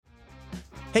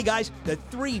Hey guys, the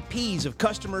 3 P's of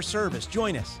customer service.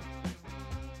 Join us.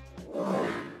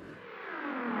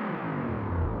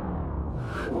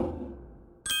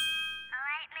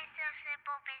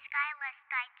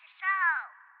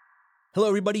 Hello,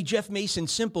 everybody. Jeff Mason,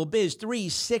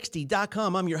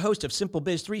 SimpleBiz360.com. I'm your host of Simple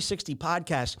Biz 360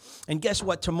 podcast. And guess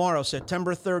what? Tomorrow,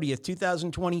 September 30th,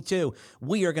 2022,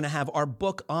 we are going to have our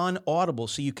book on Audible.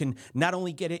 So you can not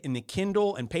only get it in the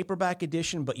Kindle and paperback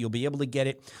edition, but you'll be able to get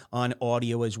it on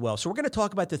audio as well. So we're going to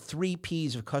talk about the 3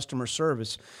 P's of customer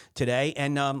service today.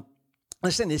 And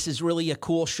listen, this is really a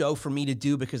cool show for me to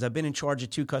do because I've been in charge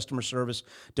of 2 customer service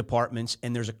departments,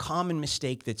 and there's a common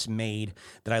mistake that's made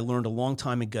that I learned a long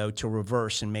time ago to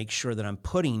reverse and make sure that I'm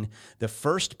putting the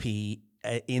first P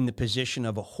in the position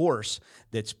of a horse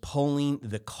that's pulling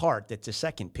the cart. That's the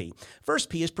second P.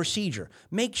 First P is procedure.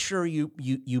 Make sure you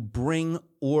bring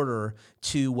order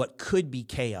to what could be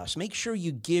chaos. Make sure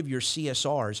you give your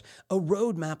CSRs a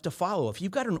roadmap to follow. If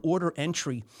you've got an order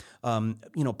entry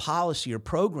policy or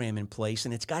program in place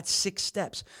and it's got 6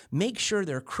 steps, make sure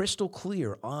they're crystal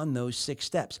clear on those 6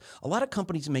 steps. A lot of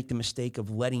companies make the mistake of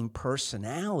letting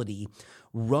personality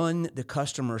run the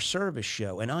customer service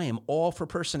show, and I am all for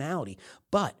personality,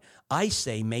 but I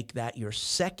say make that your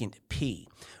second P,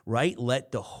 right?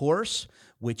 Let the horse,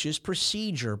 which is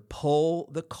procedure, pull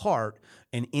the cart,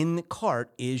 and in the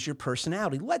cart is your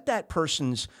personality. Let that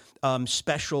person's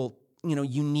special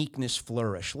uniqueness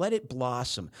flourish. Let it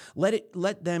blossom.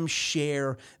 Let them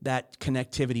share that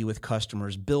connectivity with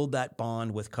customers, build that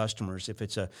bond with customers if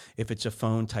it's a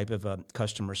phone type of a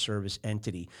customer service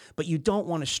entity. But you don't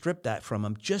want to strip that from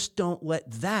them. Just don't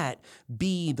let that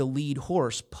be the lead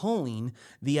horse pulling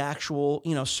the actual,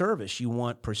 service. You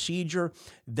want procedure,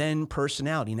 then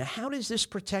personality. Now, how does this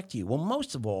protect you? Well,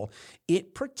 most of all,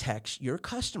 it protects your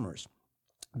customers.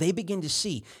 They begin to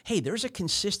see, hey, there's a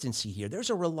consistency here. There's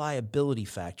a reliability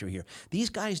factor here. These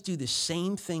guys do the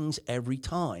same things every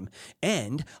time,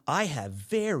 and I have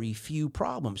very few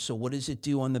problems. So what does it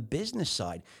do on the business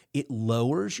side? It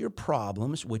lowers your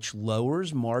problems, which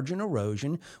lowers margin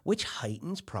erosion, which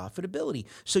heightens profitability.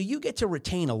 So you get to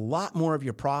retain a lot more of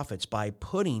your profits by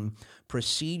putting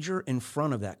procedure in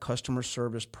front of that customer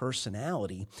service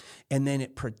personality, and then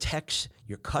it protects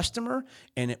your customer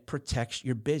and it protects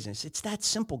your business. It's that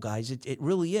simple, guys. It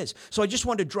really is. So I just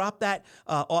wanted to drop that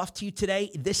off to you today.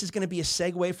 This is going to be a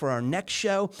segue for our next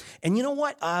show. And you know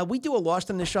what? We do a Lost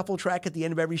in the Shuffle track at the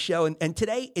end of every show. And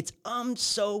today it's I'm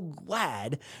So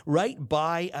Glad, right,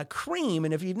 by Cream.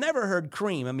 And if you've never heard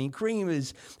Cream, Cream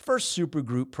is first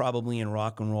supergroup probably in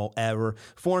rock and roll ever,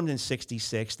 formed in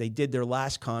 '66. They did their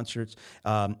last concerts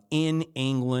in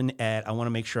England at, I want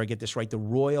to make sure I get this right, the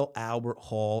Royal Albert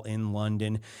Hall in London.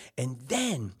 And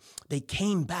then they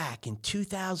came back in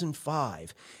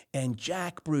 2005, and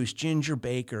Jack Bruce, Ginger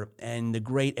Baker, and the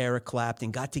great Eric Clapton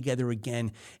got together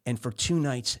again, and for 2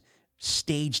 nights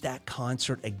staged that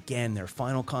concert again, their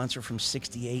final concert from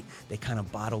 '68. They kind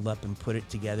of bottled up and put it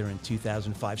together in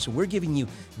 2005. So we're giving you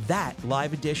that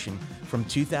live edition from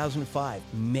 2005,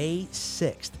 May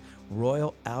 6th.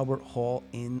 Royal Albert Hall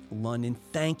in London.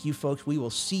 Thank you, folks. We will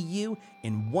see you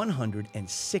in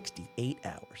 168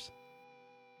 hours.